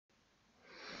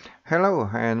Hello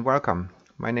and welcome.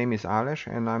 My name is Ales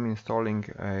and I'm installing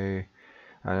a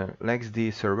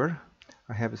lxd server.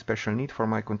 I have a special need for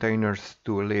my containers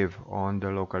to live on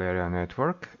the local area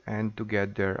network and to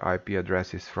get their IP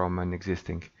addresses from an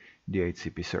existing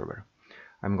DHCP server.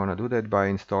 I'm gonna do that by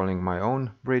installing my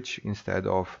own bridge instead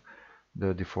of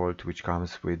the default which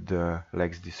comes with the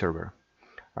lxd server.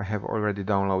 I have already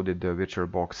downloaded the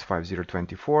VirtualBox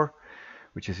 5024,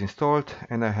 which is installed,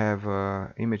 and I have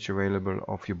an image available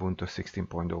of Ubuntu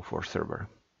 16.04 server.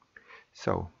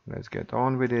 So let's get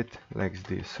on with it.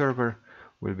 lxd server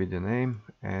will be the name,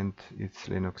 and it's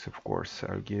Linux, of course.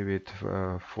 I'll give it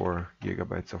 4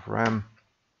 gigabytes of RAM,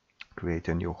 create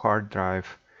a new hard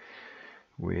drive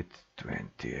with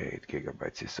 28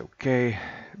 gigabytes is okay,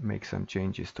 make some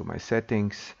changes to my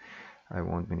settings. I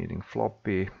won't be needing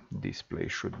floppy. Display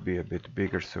should be a bit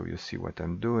bigger so you see what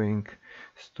I'm doing.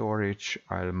 Storage,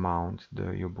 I'll mount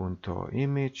the Ubuntu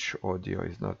image. Audio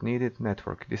is not needed.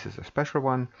 Network, this is a special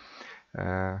one.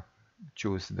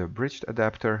 Choose the bridged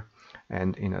adapter,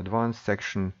 and in advanced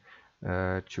section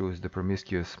choose the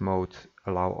promiscuous mode,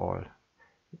 allow all.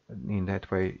 In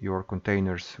that way your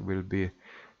containers will be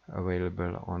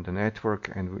available on the network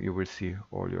and you will see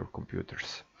all your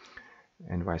computers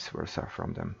and vice versa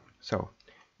from them. So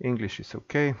English is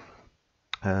okay.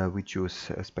 We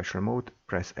choose a special mode,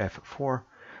 press F4.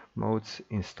 Modes,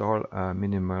 install a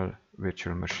minimal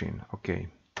virtual machine. Okay,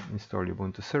 install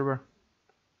Ubuntu server.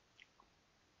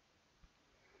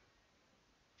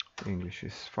 English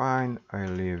is fine. I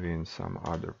live in some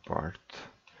other part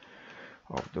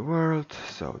of the world,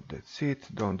 so that's it.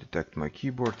 Don't detect my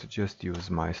keyboard, just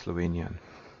use my Slovenian.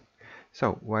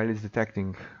 So while it's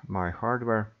detecting my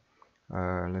hardware,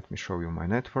 let me show you my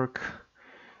network.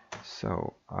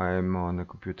 So I'm on a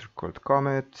computer called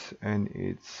Comet and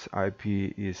its IP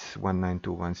is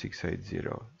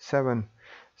 192.168.0.7,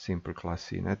 simple class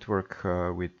C network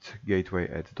with gateway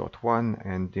at .1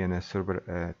 and DNS server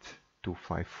at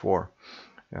 254.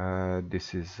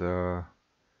 This is a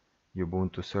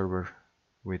Ubuntu server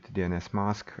with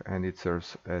dnsmasq and it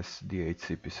serves as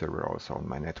DHCP server also on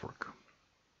my network.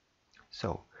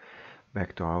 So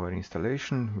back to our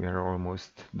installation. We are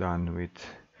almost done with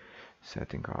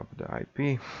setting up the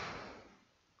IP.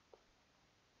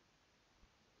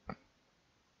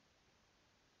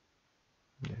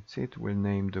 That's it. We'll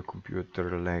name the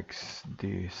computer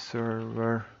lxd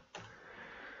server,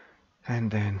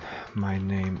 and then my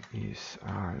name is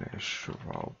Ales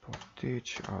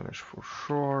Valpotic, Ales for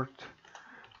short.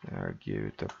 I'll give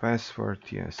it a password.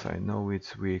 Yes, I know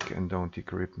it's weak, and don't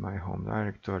decrypt my home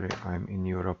directory. I'm in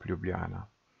Europe, Ljubljana.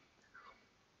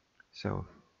 So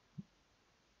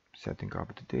setting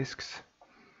up the disks,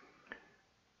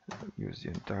 use the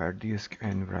entire disk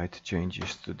and write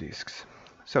changes to disks.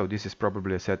 So this is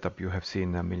probably a setup you have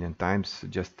seen a million times,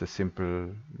 just a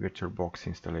simple VirtualBox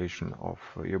installation of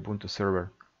Ubuntu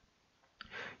server.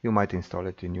 You might install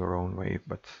it in your own way,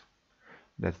 but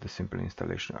that's the simple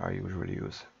installation I usually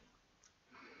use.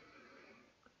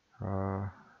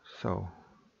 So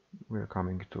we're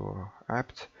coming to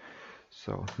apt,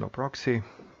 so no proxy.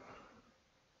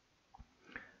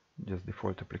 Just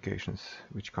default applications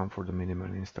which come for the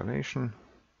minimal installation.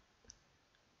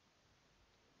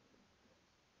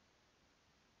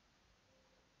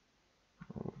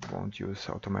 Won't use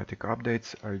automatic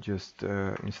updates. I'll just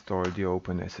install the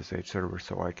OpenSSH server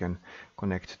so I can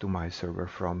connect to my server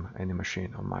from any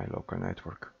machine on my local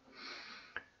network.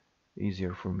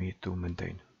 Easier for me to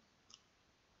maintain.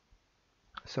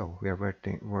 So we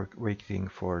are waiting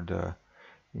for the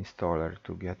installer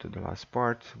to get to the last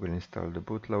part. We'll install the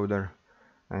bootloader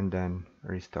and then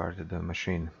restart the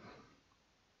machine.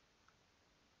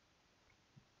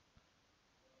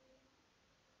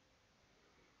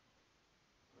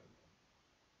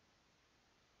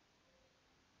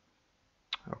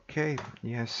 Okay,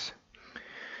 yes,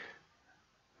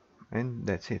 and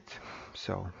that's it.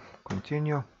 So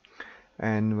continue,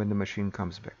 and when the machine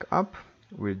comes back up,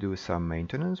 we'll do some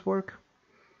maintenance work.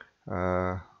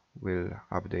 We'll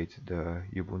update the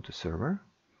Ubuntu server,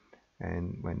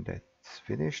 and when that's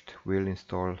finished, we'll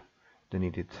install the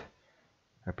needed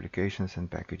applications and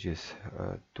packages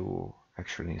to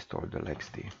actually install the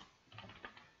lxd.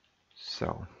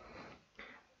 So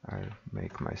I'll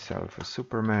make myself a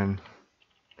Superman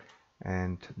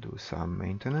and do some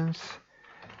maintenance,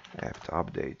 apt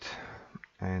update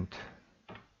and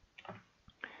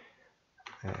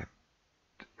apt.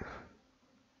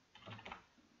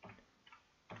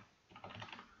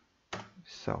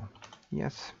 So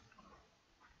yes,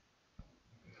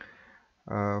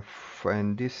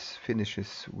 when this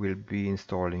finishes, we'll be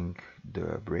installing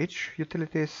the bridge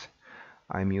utilities.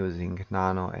 I'm using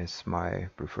Nano as my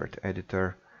preferred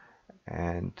editor,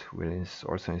 and will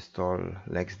also install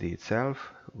lxd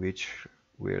itself, which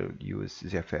will use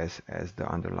ZFS as the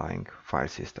underlying file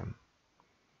system.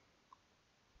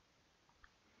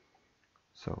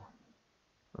 So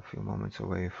a few moments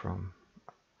away from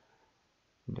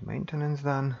the maintenance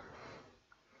done,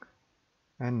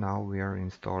 and now we are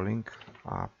installing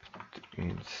apt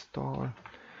install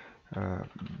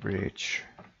bridge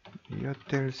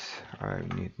utils. I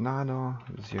need Nano,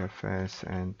 ZFS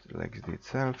and lxd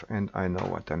itself, and I know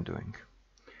what I'm doing.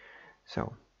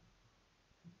 So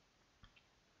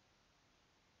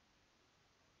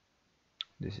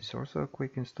this is also a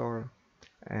quick install,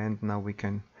 and now we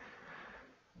can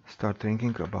start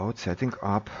thinking about setting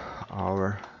up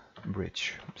our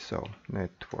bridge. So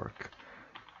network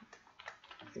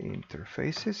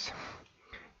interfaces,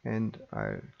 and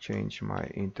I'll change my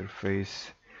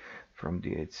interface from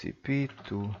DHCP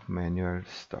to manual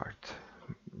start.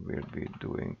 We'll be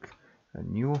doing a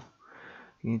new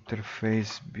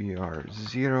interface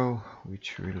BR0,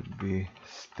 which will be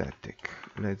static.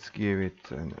 Let's give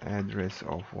it an address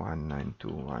of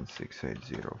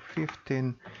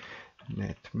 192.168.0.15.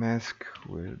 Netmask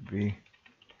will be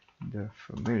the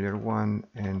familiar one,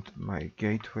 and my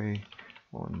gateway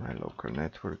on my local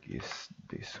network is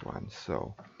this one.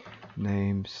 So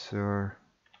name servers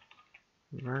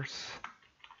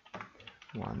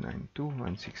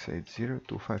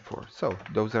 192.168.0.254. So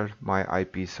those are my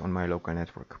IPs on my local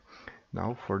network.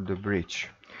 Now for the bridge,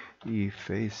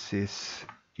 eFaces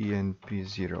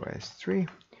ENP0S3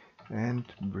 and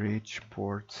bridge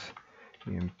ports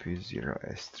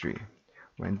ENP0S3.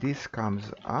 When this comes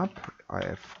up,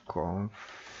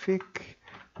 ifconfig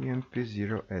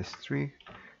ENP0S3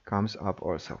 comes up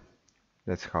also.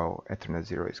 That's how Ethernet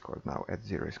 0 is called now.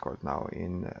 ETH0 is called now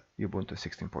in Ubuntu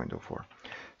 16.04.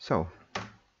 So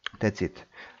that's it.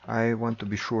 I want to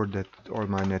be sure that all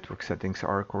my network settings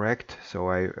are correct, so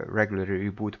I regularly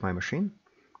reboot my machine.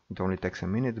 It only takes a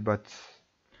minute, but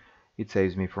it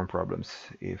saves me from problems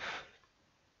if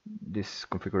this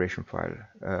configuration file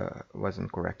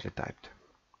wasn't correctly typed.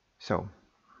 So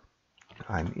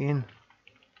I'm in,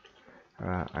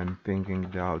 I'm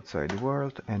pinging the outside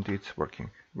world, and it's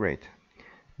working. Great.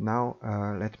 Now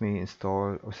let me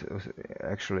install,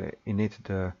 actually init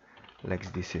the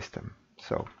lxd system.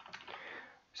 So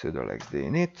sudo lxd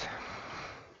init.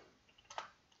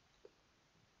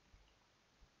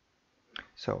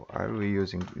 So are we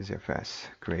using ZFS?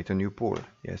 Create a new pool.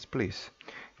 Yes, please.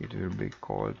 It will be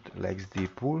called lxd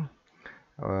pool.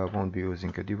 Won't be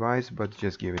using a device, but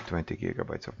just give it 20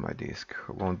 gigabytes of my disk.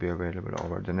 Won't be available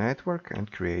over the network,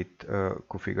 and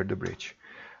configure the bridge.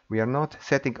 We are not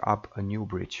setting up a new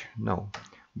bridge, no,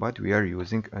 but we are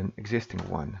using an existing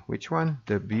one. Which one?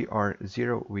 The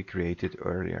BR0 we created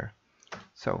earlier.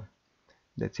 So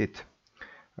that's it.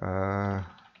 Now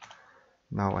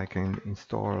I can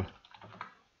install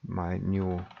my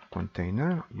new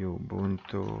container,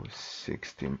 Ubuntu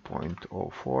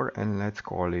 16.04, and let's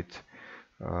call it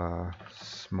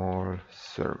small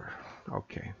server.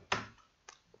 Okay.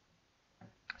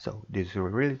 So this will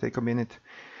really take a minute.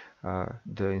 The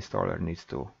installer needs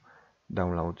to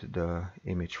download the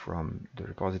image from the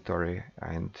repository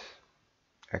and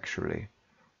actually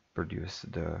produce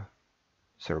the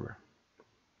server.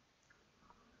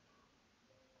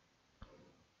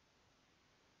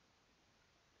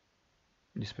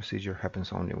 This procedure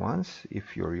happens only once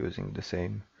if you're using the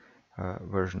same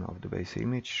version of the base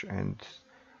image, and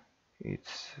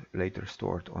it's later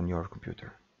stored on your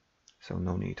computer. So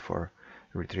no need for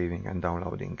retrieving and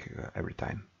downloading every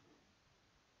time.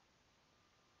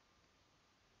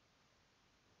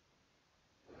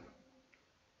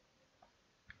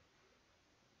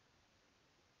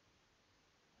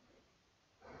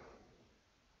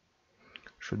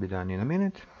 Should be done in a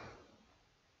minute.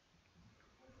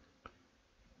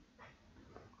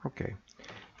 Okay,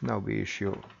 now we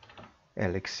issue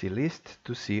LXC list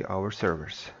to see our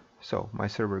servers. So my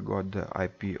server got the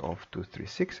IP of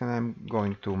 236, and I'm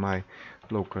going to my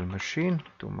local machine,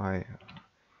 to my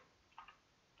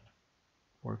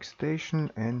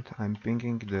workstation, and I'm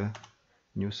pinging the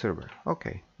new server.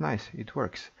 Okay, nice, it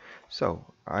works.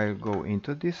 So I'll go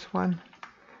into this one,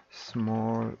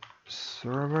 small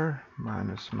server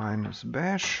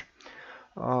 --bash.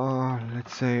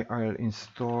 Let's say I'll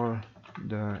install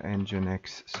the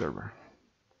nginx server.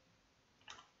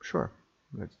 Sure,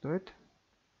 let's do it.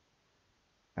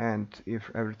 And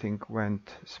if everything went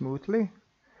smoothly,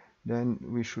 then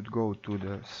we should go to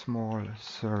the small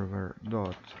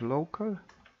server.local,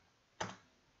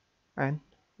 and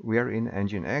we are in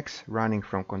nginx running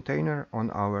from container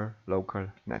on our local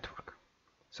network.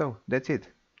 So that's it.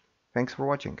 Thanks for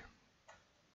watching.